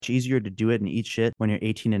easier to do it and eat shit when you're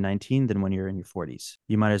 18 and 19 than when you're in your 40s.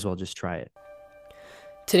 You might as well just try it.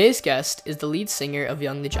 Today's guest is the lead singer of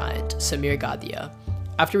Young the Giant, Samir Gadhia.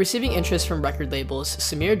 After receiving interest from record labels,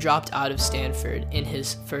 Samir dropped out of Stanford in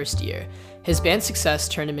his first year. His band's success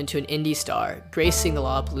turned him into an indie star, gracing the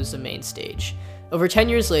Lollapalooza main stage. Over 10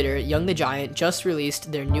 years later, Young the Giant just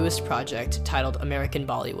released their newest project titled American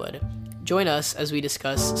Bollywood. Join us as we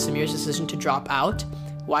discuss Samir's decision to drop out,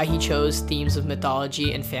 why he chose themes of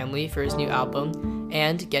mythology and family for his new album,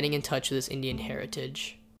 and getting in touch with his Indian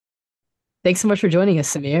heritage. Thanks so much for joining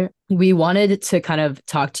us, Samir. We wanted to kind of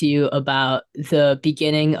talk to you about the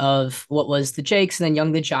beginning of what was the Jakes and then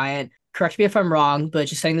Young the Giant. Correct me if I'm wrong, but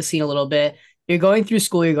just setting the scene a little bit. You're going through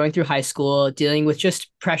school, you're going through high school, dealing with just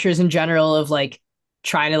pressures in general of like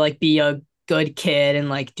trying to like be a good kid and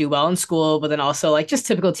like do well in school, but then also like just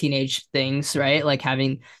typical teenage things, right? Like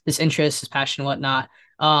having this interest, this passion, whatnot.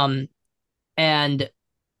 Um, and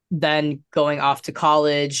then going off to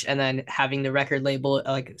college and then having the record label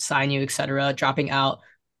like sign you, etc., dropping out.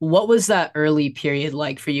 What was that early period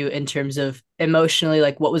like for you in terms of emotionally,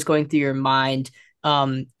 like what was going through your mind,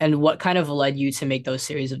 and what kind of led you to make those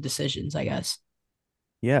series of decisions, I guess?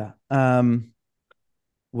 Yeah.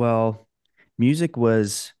 Well, music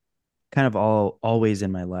was kind of always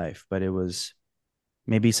in my life, but it was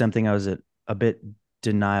maybe something I was a bit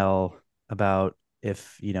denial about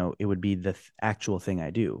if, it would be the actual thing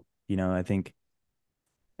I do. I think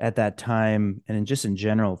at that time and just in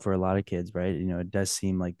general for a lot of kids, right? It does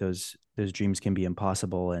seem like those dreams can be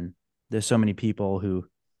impossible, and there's so many people who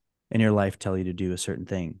in your life tell you to do a certain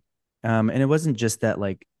thing. And it wasn't just that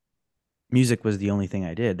like music was the only thing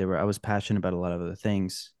I did. I was passionate about a lot of other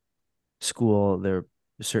things. School, there were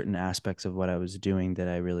certain aspects of what I was doing that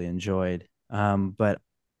I really enjoyed. But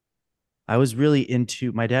I was really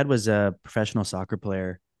into, my dad was a professional soccer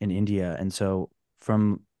player in India. And so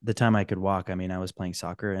from the time I could walk, I mean, I was playing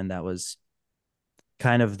soccer, and that was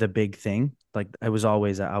kind of the big thing. Like I was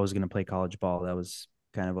going to play college ball. That was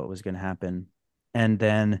kind of what was going to happen. And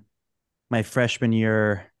then my freshman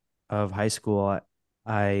year of high school,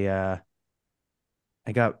 I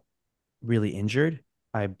got really injured.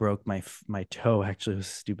 I broke my toe. Actually, it was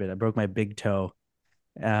stupid. I broke my big toe,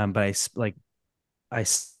 but I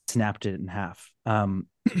snapped it in half,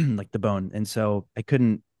 like the bone, and so I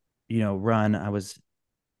couldn't, run. I was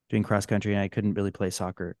doing cross country, and I couldn't really play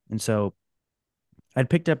soccer, and so I'd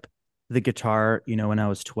picked up the guitar, when I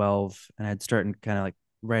was 12, and I'd started kind of like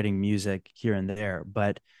writing music here and there,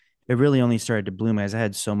 but it really only started to bloom as I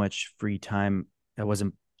had so much free time. I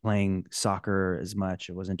wasn't playing soccer as much.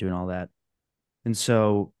 I wasn't doing all that. And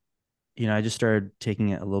so, I just started taking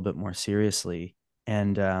it a little bit more seriously.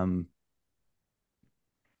 And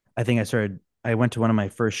I think I went to one of my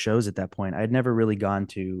first shows at that point. I'd never really gone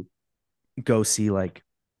to go see like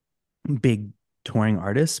big touring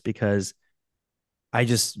artists because I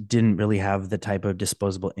just didn't really have the type of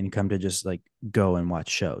disposable income to just like go and watch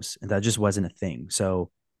shows. And that just wasn't a thing.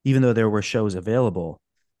 So even though there were shows available,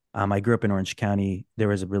 I grew up in Orange County. There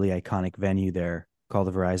was a really iconic venue there called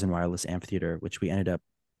the Verizon Wireless Amphitheater, which we ended up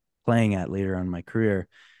playing at later on in my career.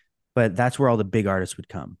 But that's where all the big artists would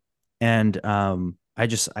come. And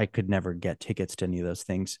I could never get tickets to any of those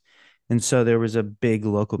things. And so there was a big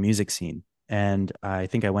local music scene. And I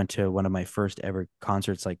think I went to one of my first ever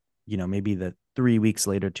concerts, like, maybe the 3 weeks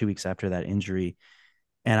later, 2 weeks after that injury.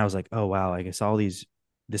 And I was like, oh, wow, I guess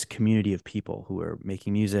this community of people who are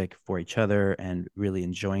making music for each other and really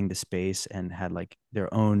enjoying the space and had like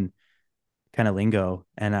their own kind of lingo.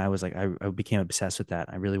 And I was like, I became obsessed with that.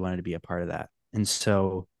 I really wanted to be a part of that. And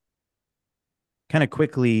so kind of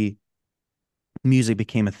quickly, music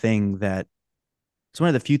became a thing that it's one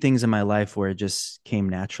of the few things in my life where it just came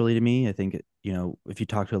naturally to me. I think, if you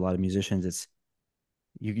talk to a lot of musicians,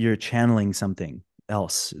 you're channeling something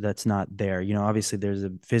else that's not there. Obviously there's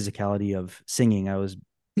a physicality of singing. I was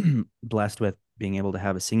blessed with being able to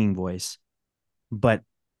have a singing voice, but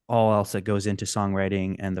all else that goes into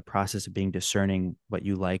songwriting and the process of being discerning what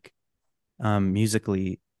you like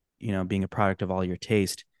musically, being a product of all your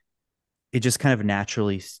taste, it just kind of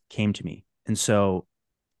naturally came to me. And so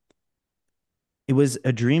it was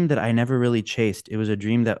a dream that I never really chased. It was a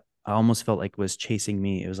dream that I almost felt like was chasing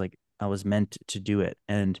me. It was like I was meant to do it.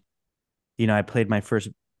 And I played my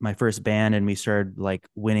first band, and we started like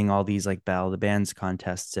winning all these like battle of the bands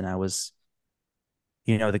contests, and I was,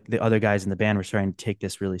 the other guys in the band were starting to take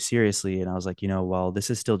this really seriously, and I was like, well, this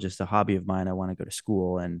is still just a hobby of mine. I want to go to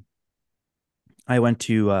school. And I went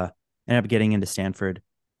to ended up getting into Stanford,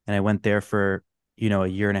 and I went there for a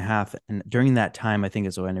year and a half. And during that time, I think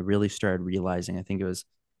is when I really started realizing. I think it was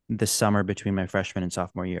the summer between my freshman and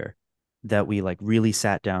sophomore year. that we like really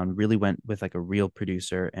sat down, really went with like a real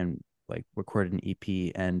producer and like recorded an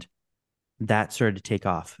EP, and that started to take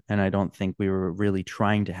off. And I don't think we were really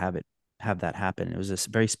trying to have that happen. It was a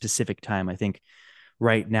very specific time. I think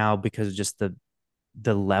right now, because of just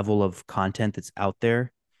the level of content that's out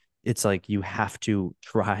there, it's like you have to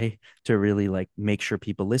try to really like make sure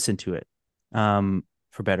people listen to it,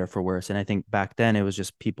 for better for worse. And I think back then it was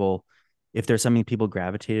just people, if there's something people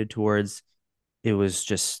gravitated towards, it was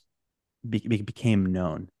just became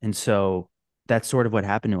known. And so that's sort of what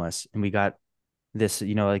happened to us. And we got this,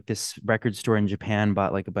 like this record store in Japan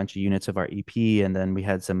bought like a bunch of units of our EP, and then we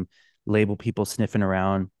had some label people sniffing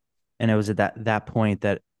around. And it was at that point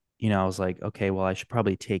that, I was like, okay, well, I should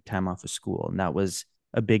probably take time off of school. And that was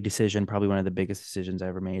a big decision, probably one of the biggest decisions I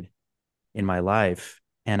ever made in my life.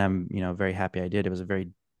 And I'm, very happy I did. It was a very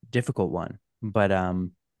difficult one, but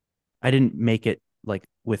I didn't make it like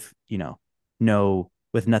with, no,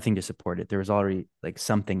 with nothing to support it. There was already like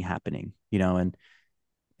something happening, and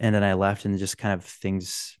then I left, and just kind of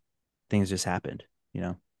things just happened.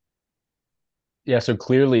 Yeah, so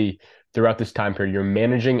clearly throughout this time period, you're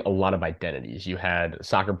managing a lot of identities. You had a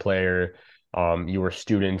soccer player, you were a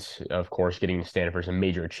student, of course, getting to Stanford is a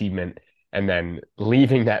major achievement, and then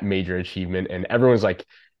leaving that major achievement, and everyone's like,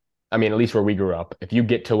 I mean, at least where we grew up, if you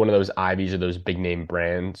get to one of those Ivies or those big name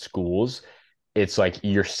brand schools, it's like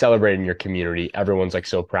you're celebrating your community. Everyone's like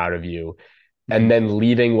so proud of you. And Mm-hmm. then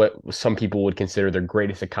leaving what some people would consider their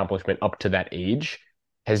greatest accomplishment up to that age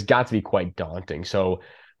has got to be quite daunting. So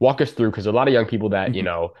walk us through, because a lot of young people that,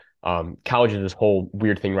 Mm-hmm. college is this whole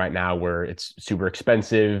weird thing right now where it's super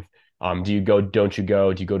expensive. Do you go, don't you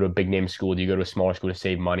go? Do you go to a big name school? Do you go to a smaller school to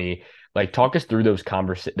save money? Like talk us through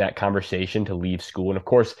that conversation to leave school. And of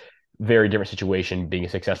course, very different situation being a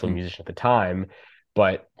successful Mm-hmm. musician at the time,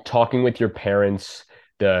 but talking with your parents,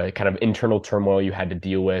 the kind of internal turmoil you had to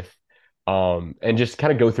deal with, and just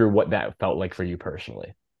kind of go through what that felt like for you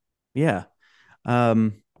personally. Yeah.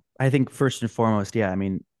 Um, I think first and foremost, yeah, I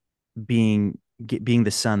mean, being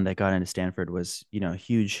the son that got into Stanford was, a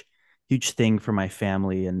huge thing for my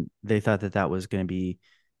family, and they thought that that was going to be.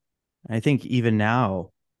 I think even now,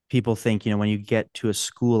 people think, when you get to a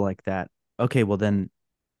school like that, okay, well then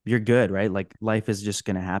you're good, right? Like life is just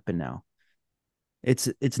going to happen now.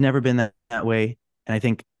 It's never been that way, and I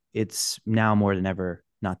think it's now more than ever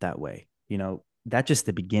not that way. That's just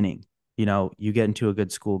the beginning. You get into a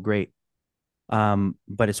good school, great.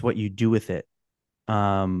 But it's what you do with it,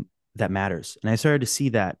 that matters. And I started to see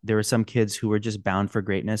that there were some kids who were just bound for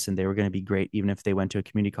greatness, and they were going to be great even if they went to a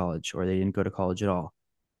community college or they didn't go to college at all.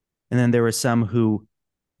 And then there were some who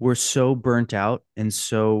were so burnt out and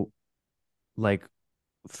so like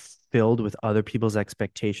filled with other people's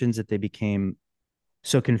expectations that they became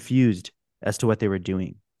so confused as to what they were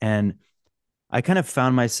doing. And I kind of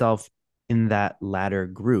found myself in that latter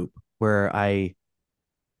group where I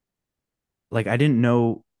didn't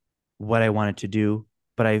know what I wanted to do,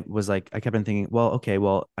 but I was like, I kept on thinking, well, okay,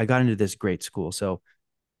 well, I got into this great school. So,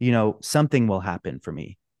 something will happen for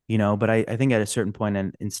me, but I think at a certain point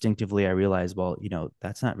and instinctively I realized, well,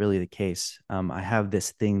 that's not really the case. I have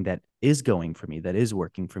this thing that is going for me, that is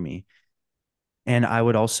working for me. And I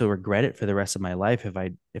would also regret it for the rest of my life if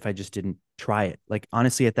I just didn't try it. Like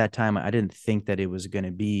honestly, at that time, I didn't think that it was going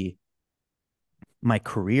to be my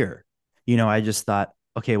career. I just thought,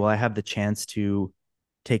 okay, well, I have the chance to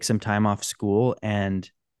take some time off school and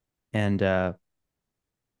try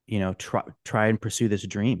and pursue this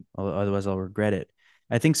dream. Otherwise, I'll regret it.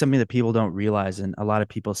 I think something that people don't realize, and a lot of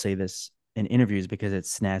people say this in interviews because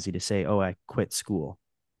it's snazzy to say, "Oh, I quit school."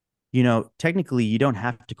 Technically, you don't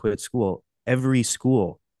have to quit school. Every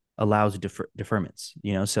school allows deferments.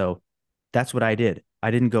 So that's what I did.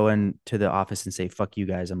 I didn't go into the office and say, "Fuck you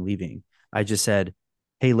guys, I'm leaving." I just said,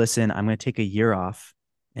 "Hey, listen, I'm going to take a year off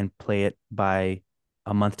and play it by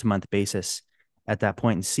a month to month basis at that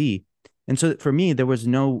point and see." And so for me, there was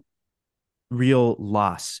no real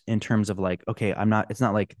loss in terms of like, okay, it's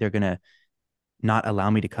not like they're going to not allow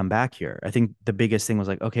me to come back here. I think the biggest thing was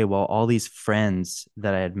like, okay, well, all these friends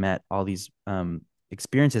that I had met, all these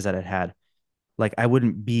experiences that I'd had, like I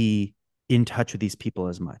wouldn't be in touch with these people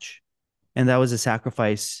as much. And that was a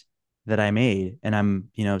sacrifice that I made. And I'm,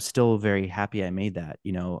 still very happy I made that.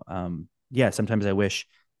 Yeah, sometimes I wish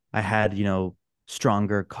I had,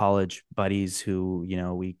 stronger college buddies who,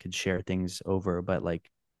 we could share things over. But like,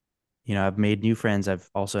 I've made new friends. I've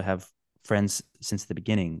also have friends since the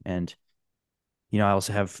beginning. And I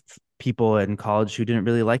also have people in college who didn't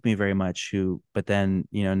really like me very much, but then,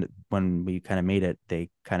 when we kind of made it, they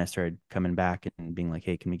kind of started coming back and being like,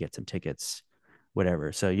 hey, can we get some tickets?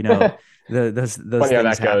 Whatever. So, those Funny how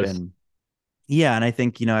things that goes. happen. yeah, and I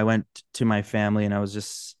think, I went to my family and I was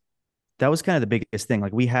just that was kind of the biggest thing.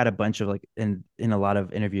 Like we had a bunch of like in a lot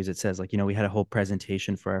of interviews it says like, we had a whole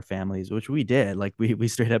presentation for our families, which we did. Like we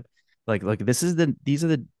straight up like this is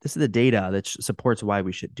the data that supports why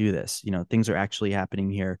we should do this. Things are actually happening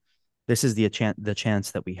here. This is the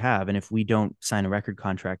chance that we have. And if we don't sign a record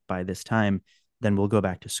contract by this time, then we'll go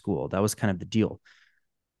back to school. That was kind of the deal.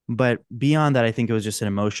 But beyond that, I think it was just an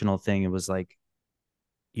emotional thing. It was like,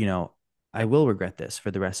 you know, I will regret this for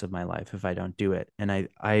the rest of my life if I don't do it. And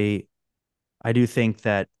I do think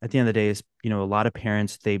that at the end of the day is, a lot of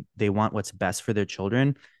parents, they want what's best for their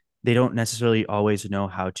children. They don't necessarily always know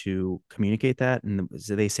how to communicate that. And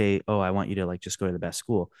so they say, "Oh, I want you to like just go to the best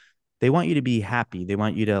school." They want you to be happy. They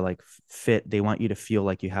want you to like fit. They want you to feel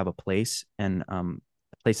like you have a place and a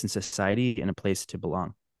place in society and a place to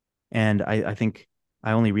belong. And I think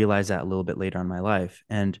I only realized that a little bit later in my life.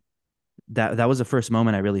 And that was the first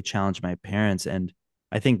moment I really challenged my parents, and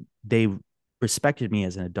I think they respected me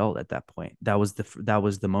as an adult at that point. That was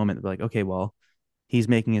the moment. Like, okay, well, he's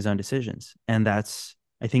making his own decisions, and that's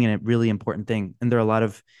I think a really important thing. And there are a lot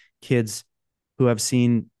of kids who I've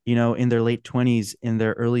seen, in their late 20s, in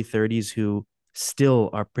their early 30s, who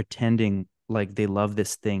still are pretending like they love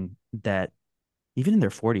this thing that even in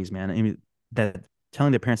their 40s, man, I mean, that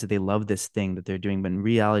telling their parents that they love this thing that they're doing, but in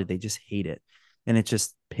reality, they just hate it. And it's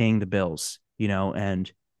just paying the bills,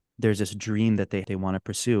 and there's this dream that they want to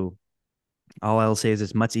pursue. All I'll say is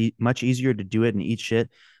it's much easier to do it and eat shit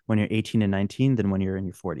when you're 18 and 19 than when you're in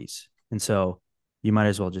your 40s. And so you might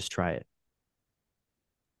as well just try it.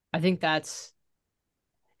 I think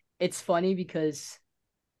it's funny because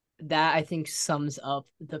that I think sums up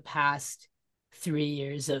the past 3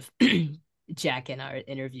 years of Jack and our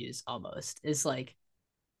interviews almost. Is like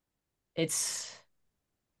it's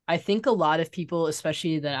I think a lot of people,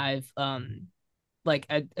 especially that I've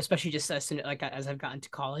especially just as soon like as I've gotten to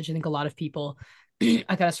college, I think a lot of people I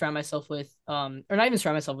kind of surround myself with, or not even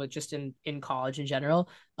surround myself with, just in college in general,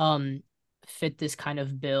 um, fit this kind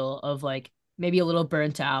of bill of like maybe a little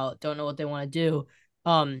burnt out, don't know what they want to do,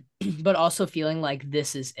 but also feeling like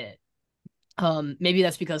this is it. Maybe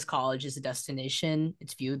that's because college is a destination,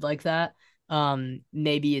 it's viewed like that.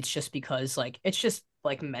 Maybe it's just because like it's just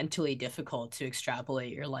like mentally difficult to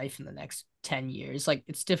extrapolate your life in the next 10 years. Like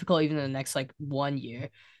it's difficult even in the next like 1 year.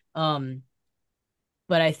 Um,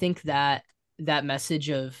 but I think that that message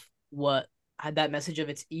of what that message of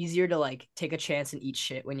it's easier to like take a chance and eat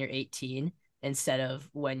shit when you're 18 instead of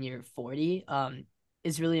when you're 40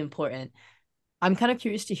 is really important. I'm kind of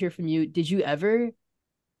curious to hear from you. Did you ever,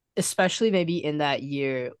 especially maybe in that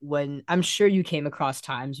year when I'm sure you came across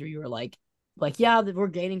times where you were like, yeah, we're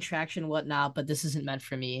gaining traction and whatnot, but this isn't meant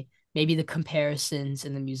for me. Maybe the comparisons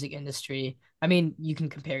in the music industry. I mean, you can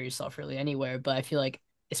compare yourself really anywhere, but I feel like,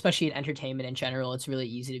 especially in entertainment in general, it's really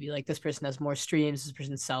easy to be like, this person has more streams, this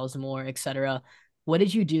person sells more, etc. What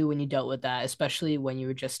did you do when you dealt with that, especially when you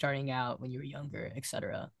were just starting out, when you were younger,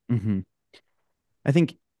 etc.? Mm-hmm. I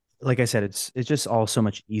think, like I said, it's just all so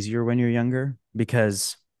much easier when you're younger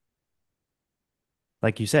because,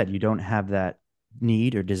 like you said, you don't have that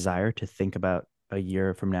need or desire to think about a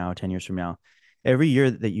year from now, 10 years from now. Every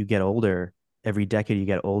year that you get older, every decade you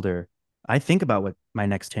get older, I think about what my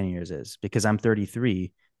next 10 years is because I'm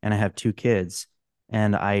 33 and I have two kids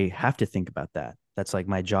and I have to think about that. That's like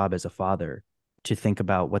my job as a father to think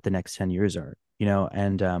about what the next 10 years are,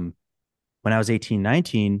 and when I was 18,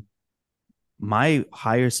 19, my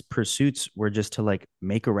highest pursuits were just to like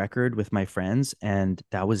make a record with my friends and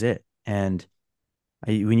that was it. And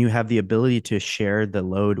when you have the ability to share the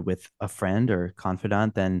load with a friend or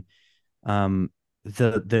confidant, then um,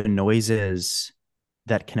 the noises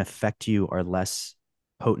that can affect you are less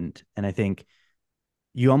potent. And I think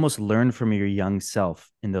you almost learn from your young self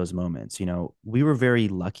in those moments. We were very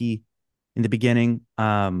lucky in the beginning.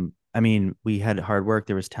 I mean, we had hard work,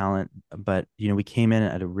 there was talent, but we came in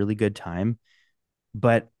at a really good time,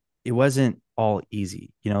 but it wasn't all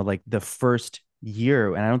easy. Like the first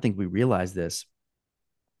year, and I don't think we realized this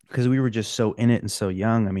because we were just so in it and so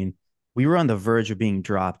young. I mean, we were on the verge of being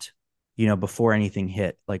dropped, before anything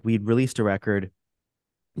hit. Like we'd released a record,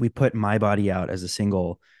 we put My Body out as a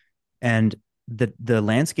single, and the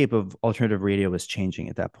landscape of alternative radio was changing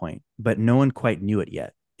at that point, but no one quite knew it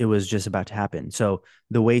yet. It was just about to happen. So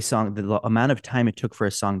the amount of time it took for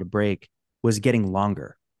a song to break was getting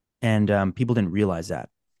longer, and people didn't realize that.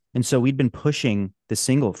 And so we'd been pushing the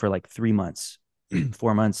single for like 3 months,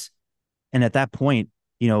 4 months, and at that point,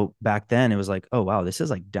 back then it was like, oh wow, this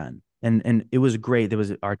is like done. And it was great. There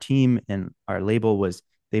was our team and our label was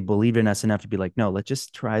they believed in us enough to be like, no, let's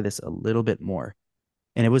just try this a little bit more.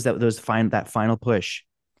 And it was that final push.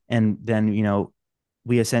 And then,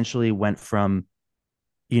 we essentially went from,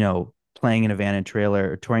 playing in a van and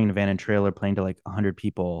trailer, or touring in a van and trailer, playing to like 100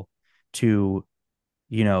 people, to,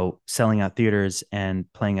 selling out theaters and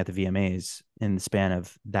playing at the VMAs in the span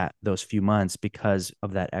of those few months because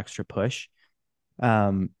of that extra push.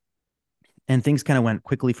 Um, and things kind of went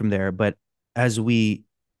quickly from there. But as we,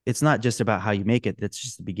 it's not just about how you make it. That's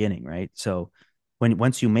just the beginning, right? So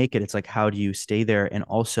once you make it, it's like, how do you stay there? And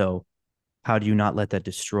also, how do you not let that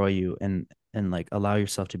destroy you, and like allow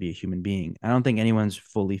yourself to be a human being? I don't think anyone's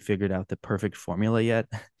fully figured out the perfect formula yet.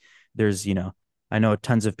 There's, I know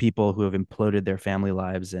tons of people who have imploded their family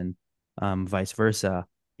lives, and vice versa,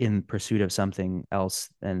 in pursuit of something else,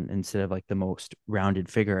 and instead of like the most rounded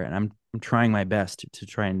figure. And I'm trying my best to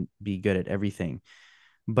try and be good at everything,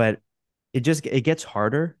 but it gets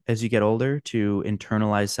harder as you get older to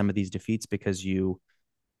internalize some of these defeats, because you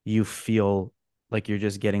feel like you're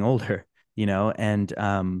just getting older, and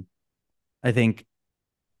I think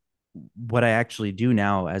what I actually do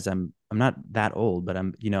now, as I'm not that old, but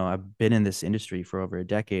I've been in this industry for over a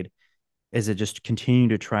decade, is to just continue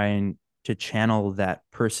to try and to channel that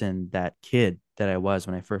person, that kid that I was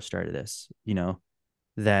when I first started this,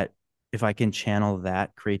 that if I can channel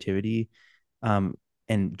that creativity, um,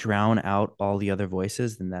 and drown out all the other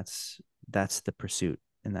voices, then that's the pursuit,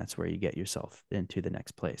 and that's where you get yourself into the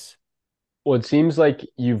next place. Well, it seems like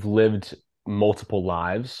you've lived multiple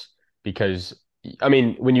lives because I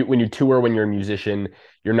mean, when you tour, when you're a musician,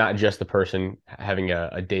 you're not just the person having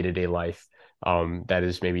a day-to-day life that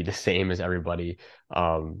is maybe the same as everybody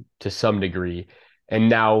to some degree. And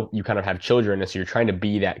now you kind of have children, and so you're trying to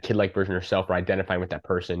be that kid-like version of yourself or identifying with that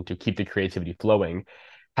person to keep the creativity flowing.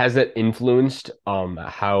 Has that influenced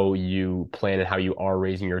how you plan and how you are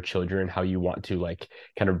raising your children, how you want to like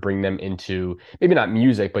kind of bring them into maybe not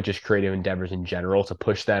music, but just creative endeavors in general to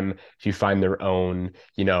push them to find their own,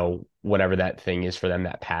 whatever that thing is for them,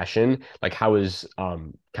 that passion? Like how is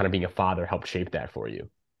kind of being a father helped shape that for you?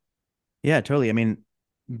 Yeah, totally. I mean,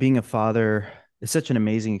 being a father is such an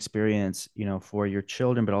amazing experience, for your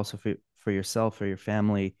children, but also for yourself, for your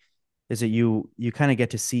family, is that you kind of get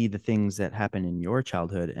to see the things that happen in your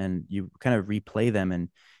childhood, and you kind of replay them, and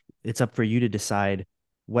it's up for you to decide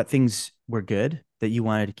what things were good that you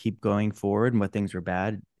wanted to keep going forward, and what things were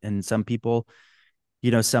bad. And some people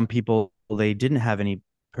they didn't have any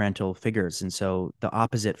parental figures, and so the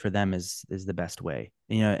opposite for them is the best way.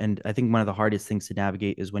 And I think one of the hardest things to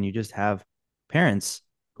navigate is when you just have parents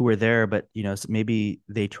who were there, but maybe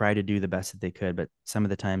they try to do the best that they could, but some of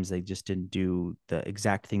the times they just didn't do the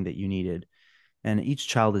exact thing that you needed. And each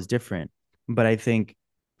child is different. But I think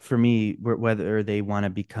for me, whether they want to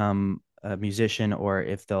become a musician, or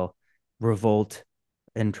if they'll revolt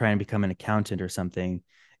and try and become an accountant or something,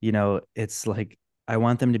 it's like, I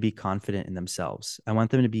want them to be confident in themselves. I want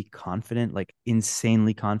them to be confident, like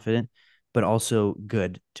insanely confident, but also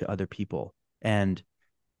good to other people, and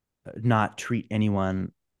not treat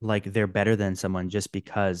anyone like they're better than someone just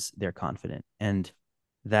because they're confident. And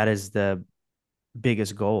that is the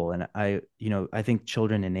biggest goal. And I think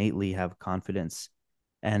children innately have confidence,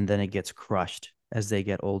 and then it gets crushed as they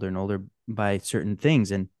get older and older by certain things.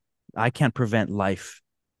 And I can't prevent life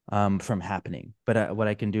from happening, but what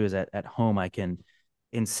I can do is at home, I can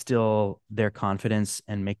instill their confidence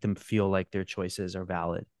and make them feel like their choices are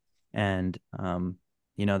valid. And,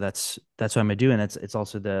 that's what I'm gonna do. And it's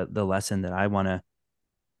also the lesson that I want to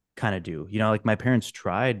kind of do, like my parents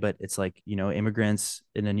tried, but it's like, immigrants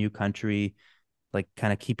in a new country, like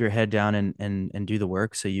kind of keep your head down and do the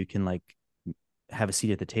work so you can like have a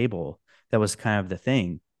seat at the table. That was kind of the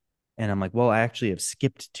thing. And I'm like, well, I actually have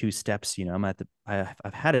skipped two steps.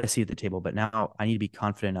 I've had a seat at the table, but now I need to be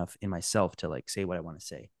confident enough in myself to like say what I want to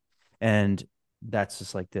say. And that's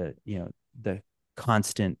just like the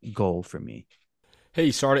constant goal for me. Hey,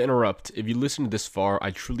 sorry to interrupt. If you listened this far,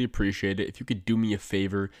 I truly appreciate it. If you could do me a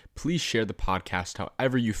favor, please share the podcast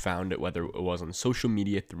however you found it, whether it was on social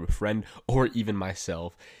media, through a friend, or even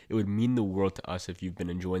myself. It would mean the world to us if you've been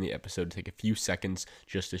enjoying the episode to take a few seconds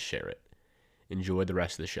just to share it. Enjoy the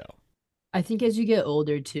rest of the show. I think as you get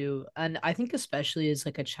older too, and I think especially as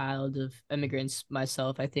like a child of immigrants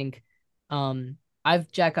myself, I think I've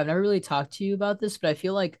never really talked to you about this, but I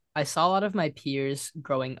feel like I saw a lot of my peers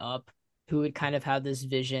growing up who would kind of have this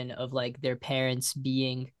vision of like their parents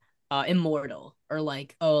being immortal, or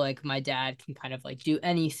like, oh, like my dad can kind of like do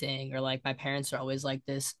anything, or like my parents are always like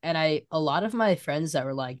this. And a lot of my friends that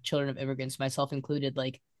were like children of immigrants, myself included,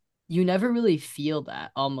 like you never really feel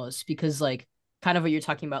that, almost, because like kind of what you're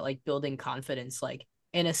talking about, like building confidence, like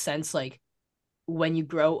in a sense, like when you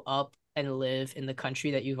grow up and live in the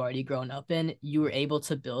country that you've already grown up in, you were able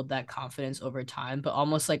to build that confidence over time. But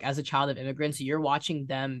almost like as a child of immigrants, you're watching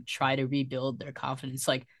them try to rebuild their confidence.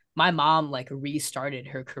 Like my mom like restarted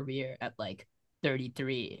her career at like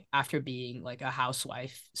 33 after being like a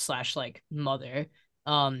housewife slash like mother.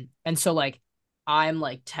 And so like I'm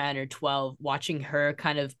like 10 or 12 watching her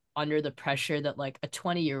kind of under the pressure that like a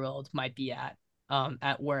 20-year-old might be at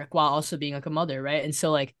work while also being like a mother, right? And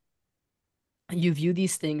so like you view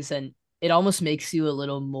these things and it almost makes you a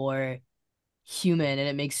little more human and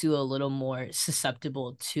it makes you a little more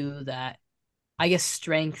susceptible to that, I guess,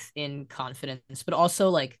 strength in confidence, but also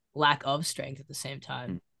like lack of strength at the same time.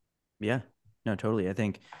 Mm. Yeah, no, totally. I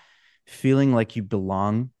think feeling like you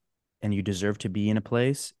belong and you deserve to be in a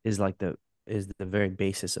place is the very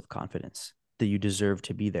basis of confidence, that you deserve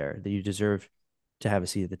to be there, that you deserve to have a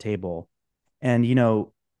seat at the table. And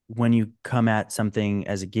when you come at something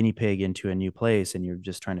as a guinea pig into a new place and you're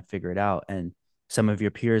just trying to figure it out, and some of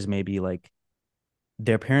your peers may be like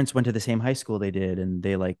their parents went to the same high school they did, and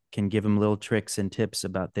they like can give them little tricks and tips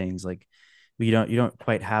about things, like you don't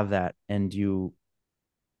quite have that. And so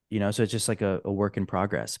it's just like a work in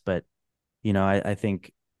progress. But I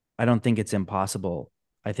think I don't think it's impossible.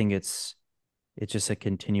 I think it's just a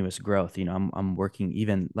continuous growth. I'm working,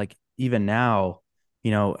 even now,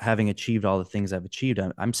 having achieved all the things I've achieved,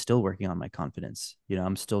 I'm still working on my confidence.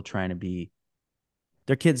 I'm still trying to be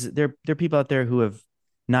there. There are people out there who have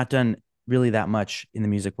not done really that much in the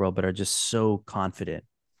music world, but are just so confident.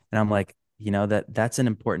 And I'm like, that's an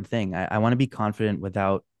important thing. I want to be confident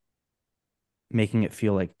without making it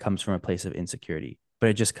feel like it comes from a place of insecurity, but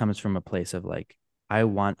it just comes from a place of like,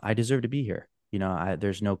 I deserve to be here.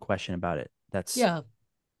 There's no question about it. That's, Yeah.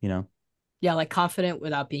 you know, Yeah, like confident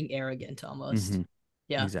without being arrogant almost. mm-hmm,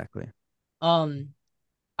 Yeah. exactly. Um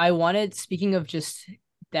I wanted, speaking of just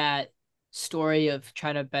that story of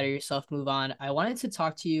trying to better yourself, move on, I wanted to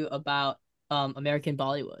talk to you about American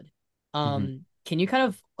Bollywood. Mm-hmm. Can you kind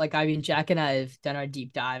of like, I mean, Jack and I have done our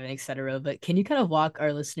deep dive and etc., but can you kind of walk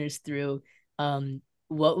our listeners through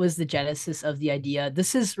what was the genesis of the idea?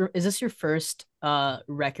 Is this your first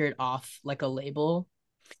record off like a label,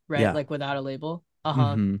 right? Yeah. Like without a label?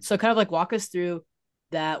 Uh-huh. Mm-hmm. So kind of like walk us through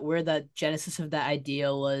that, where the genesis of that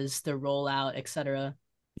idea was, the rollout, etc.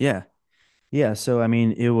 Yeah. Yeah. So, I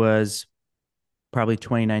mean, it was probably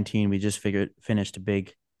 2019. We just finished a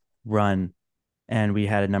big run, and we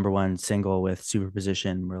had a number one single with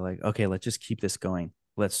Superposition. We're like, okay, let's just keep this going.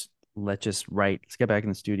 Let's just write. Let's get back in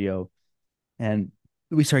the studio. And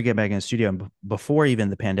we started getting back in the studio. And before even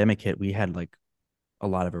the pandemic hit, we had like a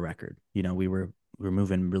lot of a record. We were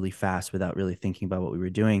moving really fast without really thinking about what we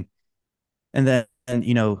were doing. And then,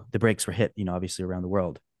 the breaks were hit, obviously around the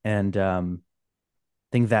world. And I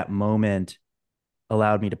think that moment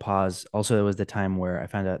allowed me to pause. Also, it was the time where I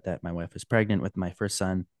found out that my wife was pregnant with my first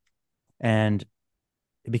son. And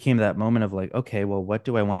it became that moment of like, okay, well, what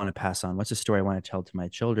do I want to pass on? What's the story I want to tell to my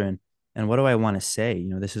children? And what do I want to say?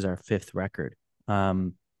 This is our fifth record.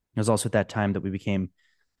 It was also at that time that we became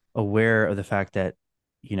aware of the fact that,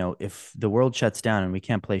 if the world shuts down and we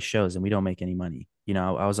can't play shows and we don't make any money,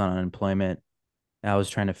 I was on unemployment. I was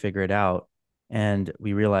trying to figure it out. And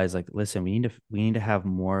we realized like, listen, we need to have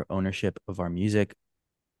more ownership of our music.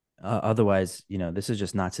 Otherwise, this is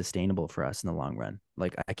just not sustainable for us in the long run.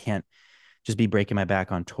 Like I can't just be breaking my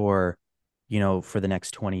back on tour, for the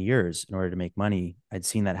next 20 years in order to make money. I'd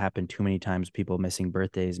seen that happen too many times, people missing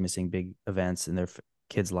birthdays, missing big events in their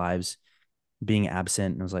kids' lives, being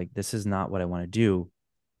absent. And I was like, this is not what I want to do.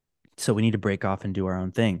 So we need to break off and do our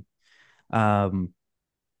own thing. Um,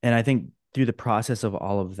 and I think through the process of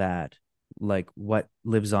all of that, like what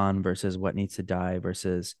lives on versus what needs to die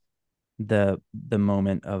versus the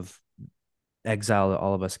moment of exile that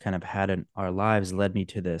all of us kind of had in our lives led me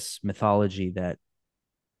to this mythology that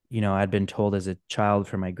I'd been told as a child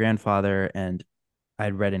from my grandfather, and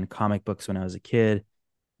I'd read in comic books when I was a kid,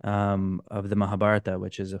 of the Mahabharata,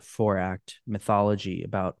 which is a 4-act mythology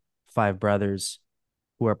about 5 brothers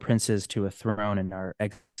who are princes to a throne and are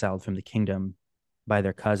exiled from the kingdom by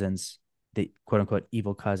their cousins, the quote unquote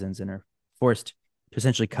evil cousins, and are forced to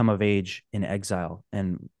essentially come of age in exile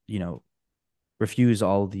and, refuse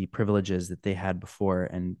all the privileges that they had before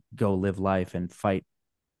and go live life and fight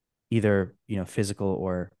either, physical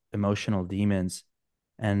or emotional demons,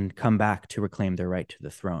 and come back to reclaim their right to the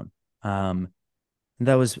throne.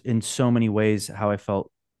 That was in so many ways how I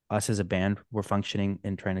felt us as a band were functioning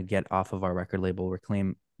and trying to get off of our record label,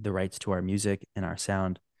 reclaim the rights to our music and our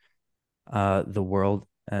sound, the world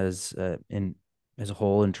as a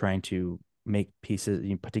whole, and trying to make pieces,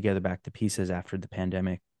 put together back the pieces after the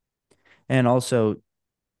pandemic. And also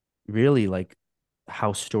really like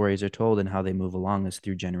how stories are told and how they move along is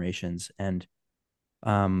through generations, and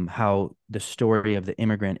how the story of the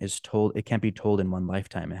immigrant is told. It can't be told in one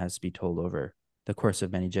lifetime. It has to be told over the course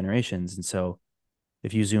of many generations. And so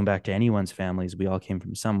if you zoom back to anyone's families, we all came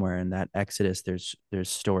from somewhere. And that exodus, there's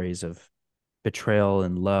stories of betrayal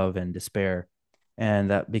and love and despair. And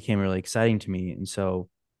that became really exciting to me. And so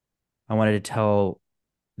I wanted to tell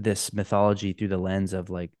this mythology through the lens of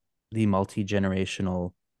like the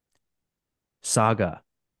multi-generational saga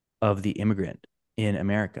of the immigrant in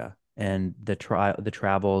America and the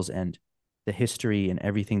travels and the history and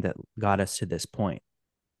everything that got us to this point.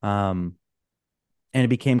 Um, and it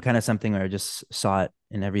became kind of something where I just saw it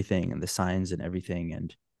in everything and the signs and everything.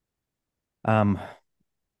 And um,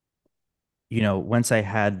 once I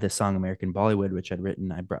had the song American Bollywood, which I'd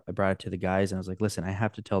written, I brought it to the guys and I was like, listen, I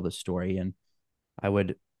have to tell this story and I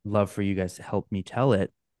would love for you guys to help me tell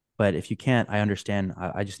it. But if you can't, I understand.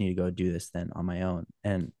 I just need to go do this then on my own.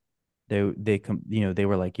 And they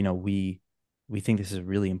were like, we think this is a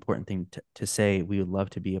really important thing to say. We would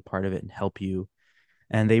love to be a part of it and help you.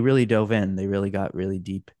 And they really dove in. They really got really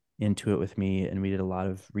deep into it with me. And we did a lot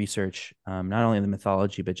of research, not only in the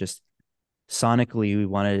mythology, but just sonically, we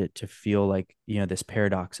wanted it to feel like, this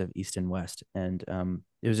paradox of East and West. And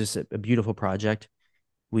it was just a beautiful project.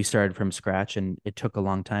 We started from scratch and it took a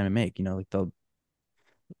long time to make, like the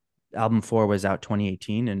album 4 was out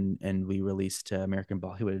 2018 and we released American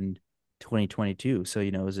Bollywood in 2022. So,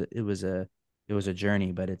 it was a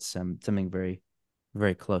journey, but it's something very,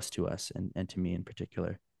 very close to us and to me in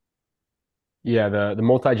particular. Yeah, the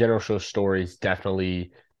multi-generational stories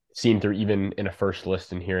definitely seem through even in a first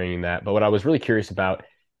listen hearing that. But what I was really curious about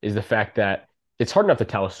is the fact that it's hard enough to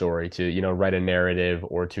tell a story, to, write a narrative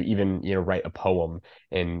or to even, write a poem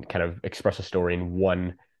and kind of express a story in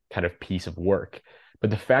one kind of piece of work. But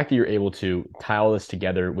the fact that you're able to tie all this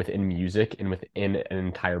together within music and within an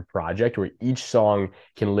entire project where each song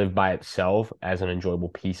can live by itself as an enjoyable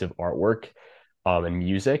piece of artwork, and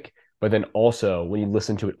music, but then also when you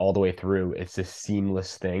listen to it all the way through, it's this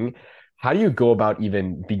seamless thing. How do you go about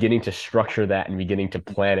even beginning to structure that and beginning to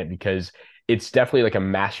plan it? Because it's definitely like a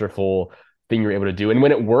masterful thing you're able to do. And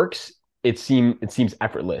when it works, it seems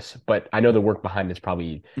effortless. But I know the work behind it's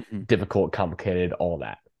probably Mhm. difficult, complicated, all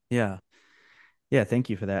that. Yeah. Yeah. Thank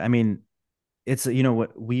you for that. I mean, it's,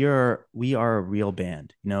 what we are a real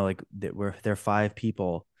band, like that they're 5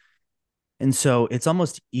 people. And so it's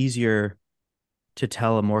almost easier to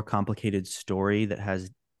tell a more complicated story that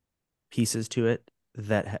has pieces to it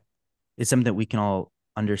that is something that we can all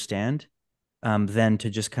understand, than to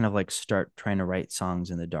just kind of like start trying to write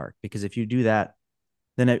songs in the dark. Because if you do that,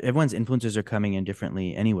 then everyone's influences are coming in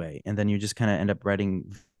differently anyway, and then you just kind of end up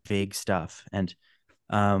writing vague stuff. And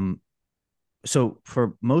um, so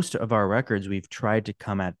for most of our records, we've tried to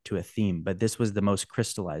come at to a theme, but this was the most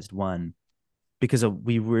crystallized one because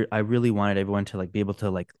I really wanted everyone to like be able to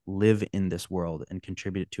like live in this world and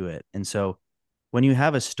contribute to it. And so when you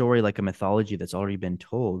have a story like a mythology that's already been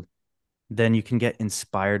told, then you can get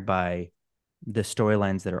inspired by the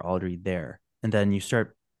storylines that are already there. And then you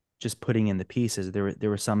start just putting in the pieces. There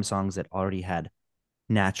were some songs that already had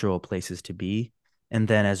natural places to be. And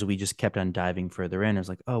then as we just kept on diving further in, it was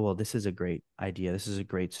like, oh well, this is a great idea. This is a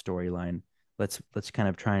great storyline. Let's kind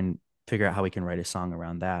of try and figure out how we can write a song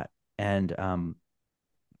around that. And it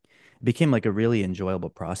became like a really enjoyable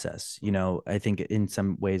process. I think in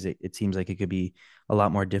some ways it seems like it could be a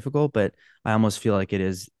lot more difficult, but I almost feel like it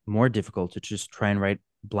is more difficult to just try and write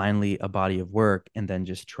blindly a body of work and then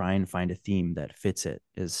just try and find a theme that fits it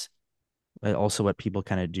is also what people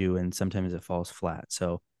kind of do. And sometimes it falls flat.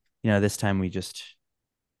 So, this time we just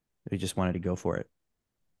wanted to go for it.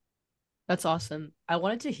 That's awesome. I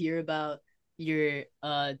wanted to hear about your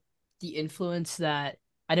the influence that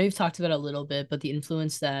I know you've talked about a little bit, but the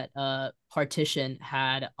influence that Partition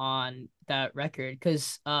had on that record.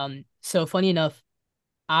 Cause so funny enough,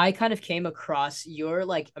 I kind of came across your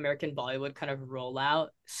like American Bollywood kind of rollout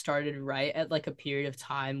started right at like a period of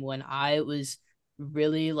time when I was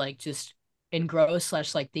really like just engrossed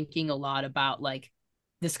slash like thinking a lot about like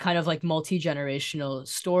this kind of like multi-generational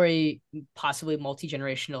story, possibly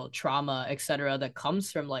multi-generational trauma, etc., that comes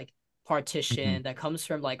from like Mm-hmm. partition, that comes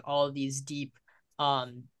from like all of these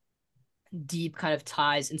um deep kind of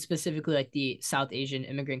ties and specifically like the South Asian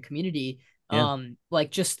immigrant community, Yeah,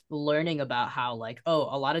 like just learning about how like oh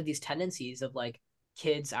a lot of these tendencies of like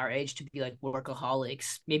kids our age to be like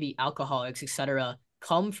workaholics, maybe alcoholics, etc.,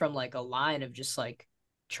 come from like a line of just like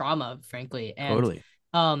trauma, frankly. And totally.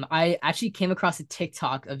 I actually came across a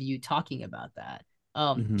TikTok of you talking about that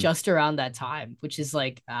Mm-hmm. just around that time, which is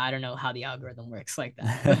like I don't know how the algorithm works like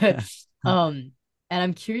that. But um and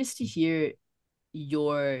I'm curious to hear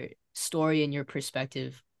your story and your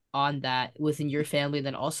perspective on that within your family,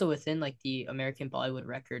 then also within like the American Bollywood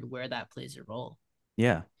record where that plays a role.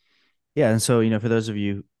 Yeah. Yeah. And so, for those of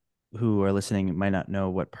you who are listening might not know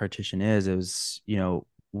what partition is, it was,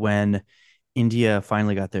 when India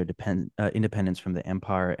finally got their independence from the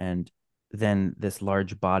empire, and then this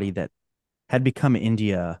large body that had become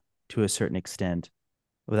India to a certain extent,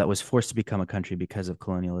 that was forced to become a country because of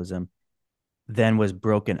colonialism, then was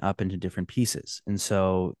broken up into different pieces. And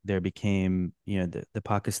so there became, the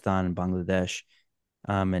Pakistan and Bangladesh,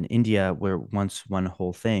 and India were once one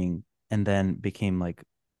whole thing, and then became like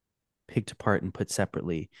picked apart and put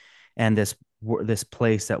separately. And this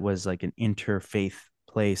place that was like an interfaith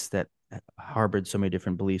place that harbored so many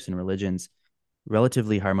different beliefs and religions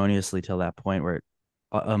relatively harmoniously till that point, where it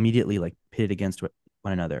immediately like pitted against one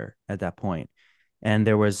another at that point. And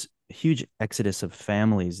there was a huge exodus of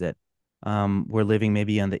families that were living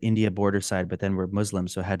maybe on the India border side, but then were Muslim,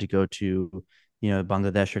 so had to go to,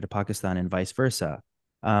 Bangladesh or to Pakistan and vice versa.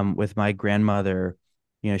 With my grandmother,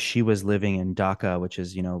 she was living in Dhaka, which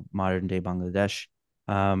is, modern day Bangladesh.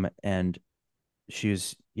 And she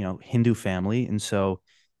was, Hindu family. And so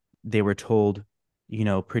they were told,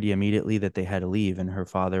 pretty immediately that they had to leave. And her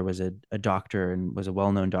father was a doctor and was a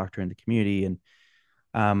well-known doctor in the community. And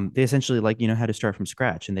they essentially like, had to start from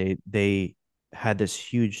scratch. And they had this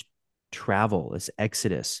huge travel, this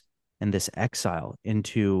exodus and this exile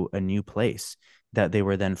into a new place that they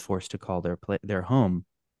were then forced to call their home.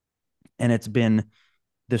 And it's been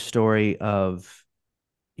the story of,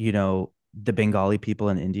 the Bengali people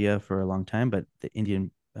in India for a long time, but the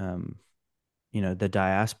Indian, the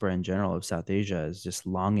diaspora in general of South Asia is just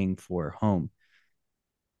longing for home.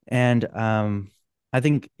 And I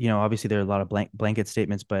think, obviously there are a lot of blanket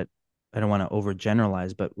statements, but I don't want to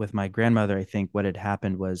overgeneralize. But with my grandmother, I think what had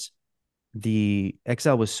happened was the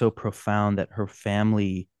exile was so profound that her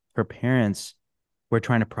family, her parents, were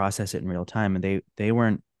trying to process it in real time, and they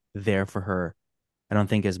weren't there for her, I don't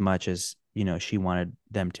think, as much as, she wanted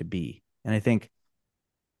them to be. And I think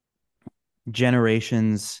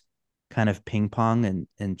generations kind of ping pong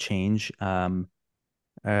and change.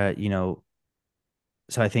 Uh, you know,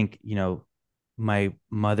 so I think, my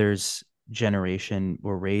mother's generation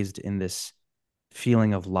were raised in this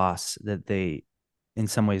feeling of loss, that in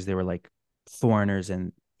some ways, they were like foreigners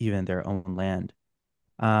in even their own land.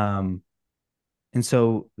 Um, and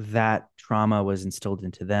so that trauma was instilled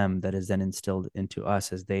into them, that is then instilled into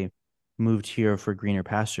us as they moved here for greener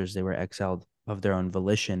pastures. They were exiled of their own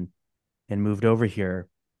volition and moved over here.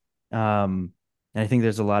 And I think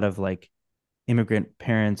there's a lot of like immigrant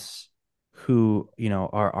parents who,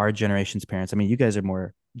 are our generation's parents. I mean, you guys are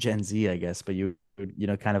more Gen Z, I guess, but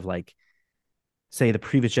kind of like say the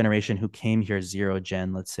previous generation who came here zero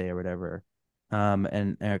gen, let's say, or whatever,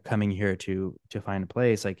 and are coming here to find a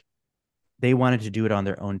place. Like they wanted to do it on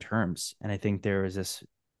their own terms, and I think there was this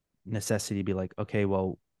necessity to be like, okay,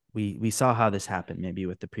 well, we saw how this happened maybe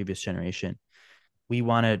with the previous generation. We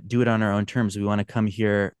want to do it on our own terms. We want to come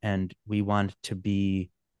here and we want to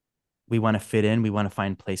fit in. We want to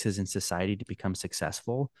find places in society to become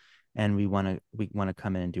successful, and we want to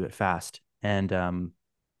come in and do it fast. And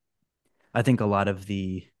I think a lot of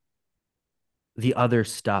the other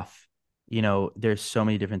stuff, there's so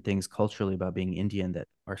many different things culturally about being Indian that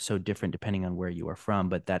are so different depending on where you are from,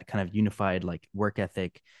 but that kind of unified like work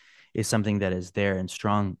ethic is something that is there and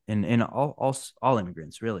strong in all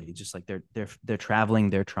immigrants, really. Just like they're traveling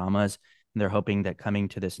their traumas, and they're hoping that coming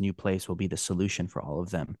to this new place will be the solution for all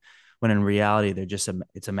of them, when in reality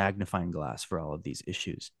it's a magnifying glass for all of these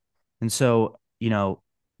issues. And so,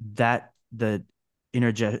 that the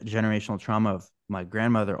intergenerational trauma of my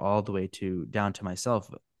grandmother all the way to down to myself,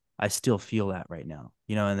 I still feel that right now,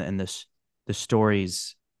 and the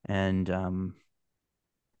stories, and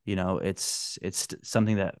it's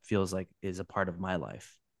something that feels like is a part of my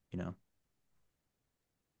life, you know.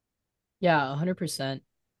 Yeah, 100%.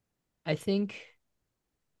 I think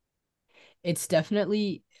it's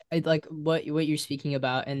definitely like what you're speaking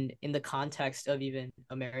about, and in the context of even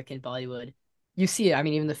American Bollywood, you see it. I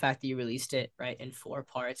mean, even the fact that you released it right in four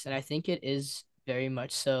parts, and I think it is very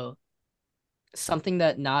much so something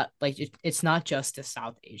that not like it's not just a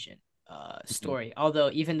South Asian Mhm. story. Although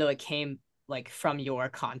even though it came like from your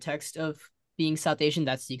context of being South Asian,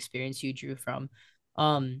 that's the experience you drew from.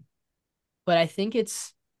 Um, but I think it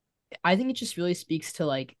just really speaks to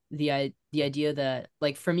like the idea that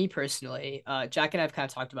like for me personally, Jack and I've kind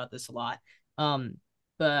of talked about this a lot. Um,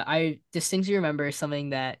 but I distinctly remember something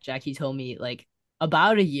that Jackie told me like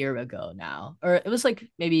about a year ago now, or it was like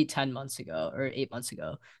maybe 10 months ago or 8 months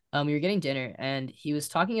ago. We were getting dinner and he was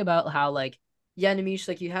talking about how like yeah, Namish,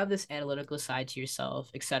 like you have this analytical side to yourself,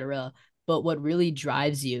 etc. But what really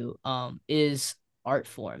drives you is art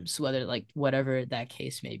forms, whether like whatever that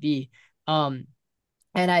case may be. Um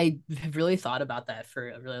and I have really thought about that for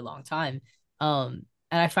a really long time. And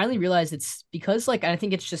I finally realized it's because like I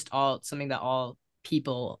think it's just all something that all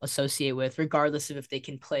people associate with, regardless of if they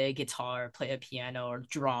can play a guitar, play a piano, or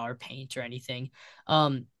draw or paint or anything.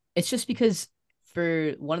 It's just because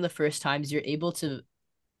for one of the first times you're able to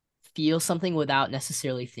feel something without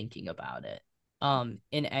necessarily thinking about it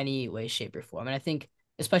in any way, shape, or form. And I think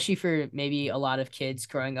especially for maybe a lot of kids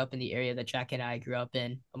growing up in the area that Jack and I grew up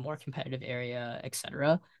in, a more competitive area,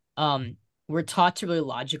 etc. We're taught to really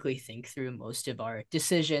logically think through most of our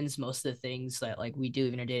decisions, most of the things that like we do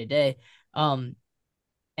in our day to day. Um,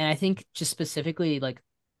 and I think just specifically like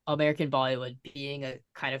American Bollywood being a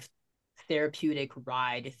kind of therapeutic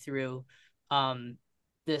ride through um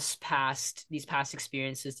these past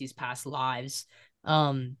experiences, these past lives,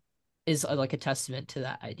 um, is like a testament to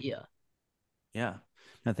that idea. Yeah.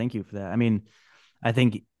 No, thank you for that. I mean, I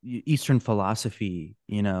think Eastern philosophy,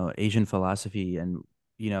 Asian philosophy, and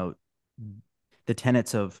you know, the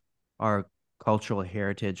tenets of our cultural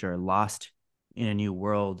heritage are lost in a new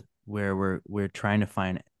world where we're trying to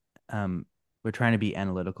find, um, we're trying to be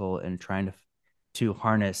analytical and trying to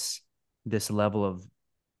harness this level of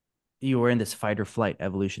you were in this fight or flight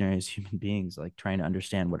evolutionary as human beings, like trying to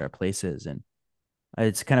understand what our place is. And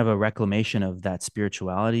it's kind of a reclamation of that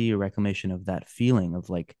spirituality, a reclamation of that feeling of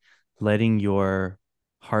like letting your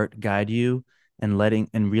heart guide you and letting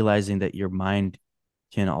and realizing that your mind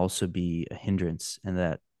can also be a hindrance, and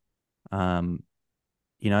that um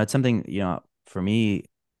it's something, for me,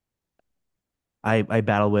 I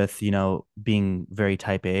battle with, being very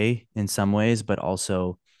type A in some ways, but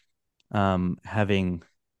also having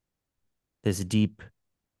this deep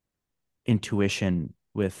intuition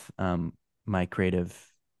with my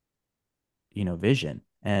creative, vision,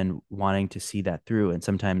 and wanting to see that through. And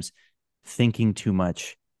sometimes thinking too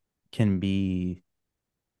much can be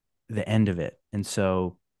the end of it. And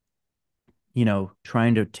so,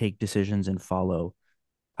 trying to take decisions and follow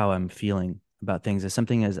how I'm feeling about things is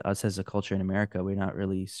something as us as a culture in America, we're not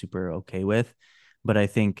really super okay with. But I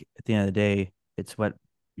think at the end of the day, it's what,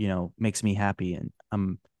 makes me happy. And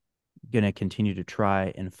I'm going to continue to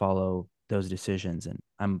try and follow those decisions. And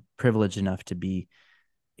I'm privileged enough to be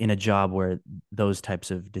in a job where those types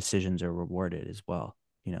of decisions are rewarded as well.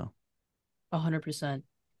 100%.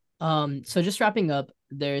 So just wrapping up,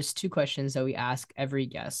 there's two questions that we ask every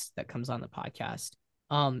guest that comes on the podcast.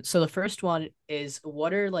 So the first one is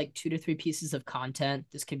what are like two to three pieces of content?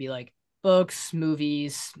 This can be like books,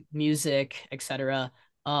 movies, music, etc.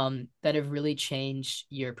 That have really changed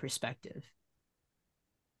your perspective.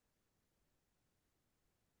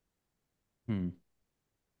 Hmm.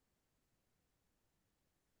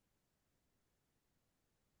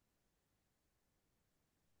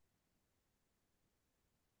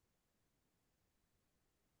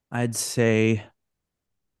 I'd say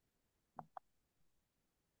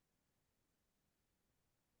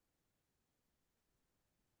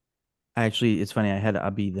actually, it's funny. I had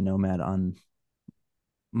Abhi the Nomad on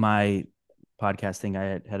my podcast thing. I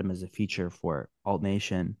had him as a feature for Alt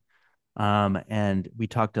Nation. And we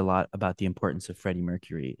talked a lot about the importance of Freddie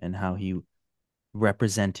Mercury and how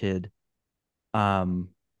represented, um,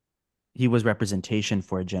 he was representation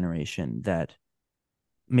for a generation that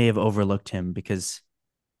may have overlooked him because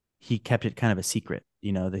he kept it kind of a secret,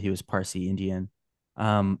 that he was Parsi Indian.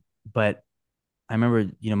 But I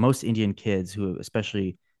remember, most Indian kids who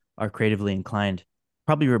especially are creatively inclined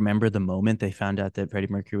probably remember the moment they found out that Freddie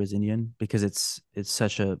Mercury was Indian, because it's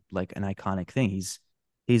such a like an iconic thing.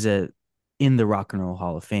 He's a in the Rock and Roll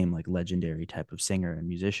Hall of Fame, like legendary type of singer and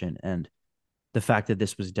musician. And the fact that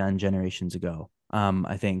this was done generations ago,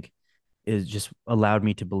 I think is just allowed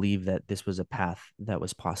me to believe that this was a path that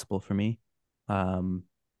was possible for me. Um,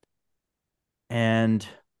 and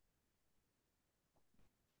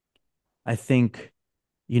I think,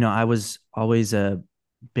 I was always a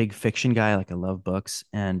big fiction guy. Like I love books,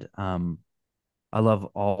 and I love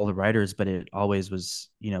all the writers, but it always was,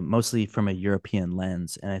 mostly from a European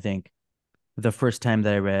lens. And I think the first time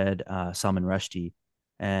that I read Salman Rushdie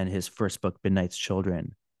and his first book, Midnight's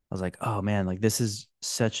Children, I was like, oh man, like this is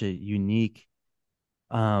such a unique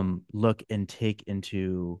look and take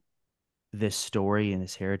into this story and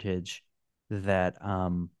this heritage that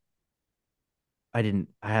I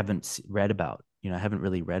haven't read about. I haven't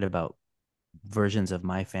really read about versions of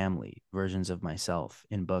my family, versions of myself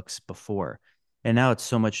in books before. And now it's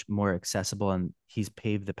so much more accessible, and he's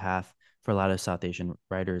paved the path for a lot of South Asian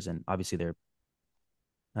writers. And obviously, there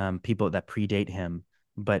are people that predate him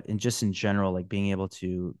but in general, like being able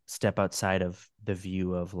to step outside of the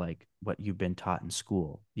view of like what you've been taught in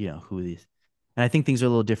school, who these, and I think things are a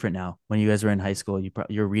little different now. When you guys were in high school,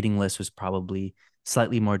 your reading list was probably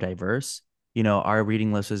slightly more diverse. Our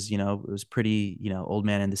reading list was, it was pretty, Old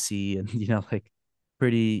Man and the Sea, and like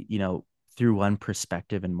pretty, through one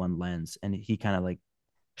perspective and one lens, and he kind of like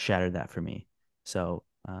shattered that for me. So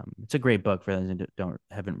it's a great book for those who don't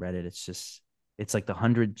haven't read it. It's like the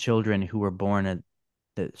 100 children who were born at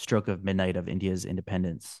the stroke of midnight of India's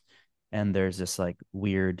independence. And there's this like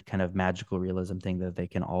weird kind of magical realism thing that they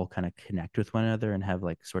can all kind of connect with one another and have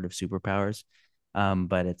like sort of superpowers.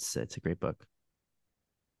 But it's a great book.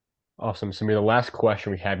 Awesome. Samir, the last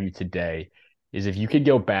question we have you today is if you could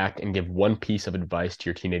go back and give one piece of advice to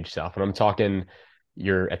your teenage self, and I'm talking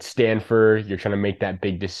you're at Stanford, you're trying to make that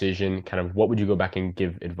big decision, kind of what would you go back and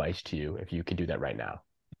give advice to you if you could do that right now?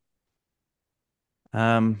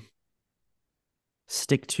 Um,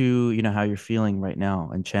 Stick to how you're feeling right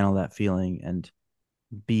now and channel that feeling and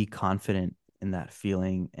be confident in that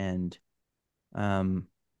feeling, and um,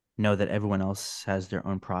 know that everyone else has their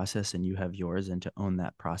own process and you have yours, and to own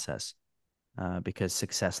that process, because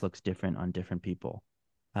success looks different on different people.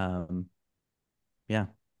 Um, yeah.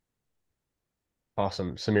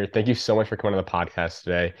 Awesome. Samir, thank you so much for coming on the podcast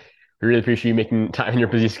today. We really appreciate you making time in your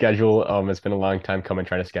busy schedule. It's been a long time coming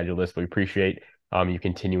trying to schedule this, but we appreciate you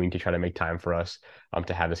continuing to try to make time for us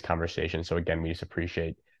to have this conversation. So again, we just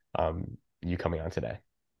appreciate you coming on today.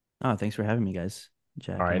 Oh, thanks for having me, guys. All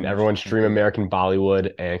Jack right, and and Rich. everyone Thank stream you. American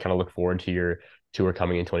Bollywood and kind of look forward to your tour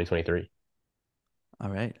coming in 2023. All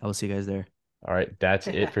right. I will see you guys there. All right, that's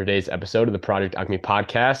it for today's episode of the Project Alchemy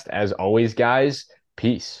podcast. As always, guys,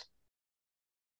 peace.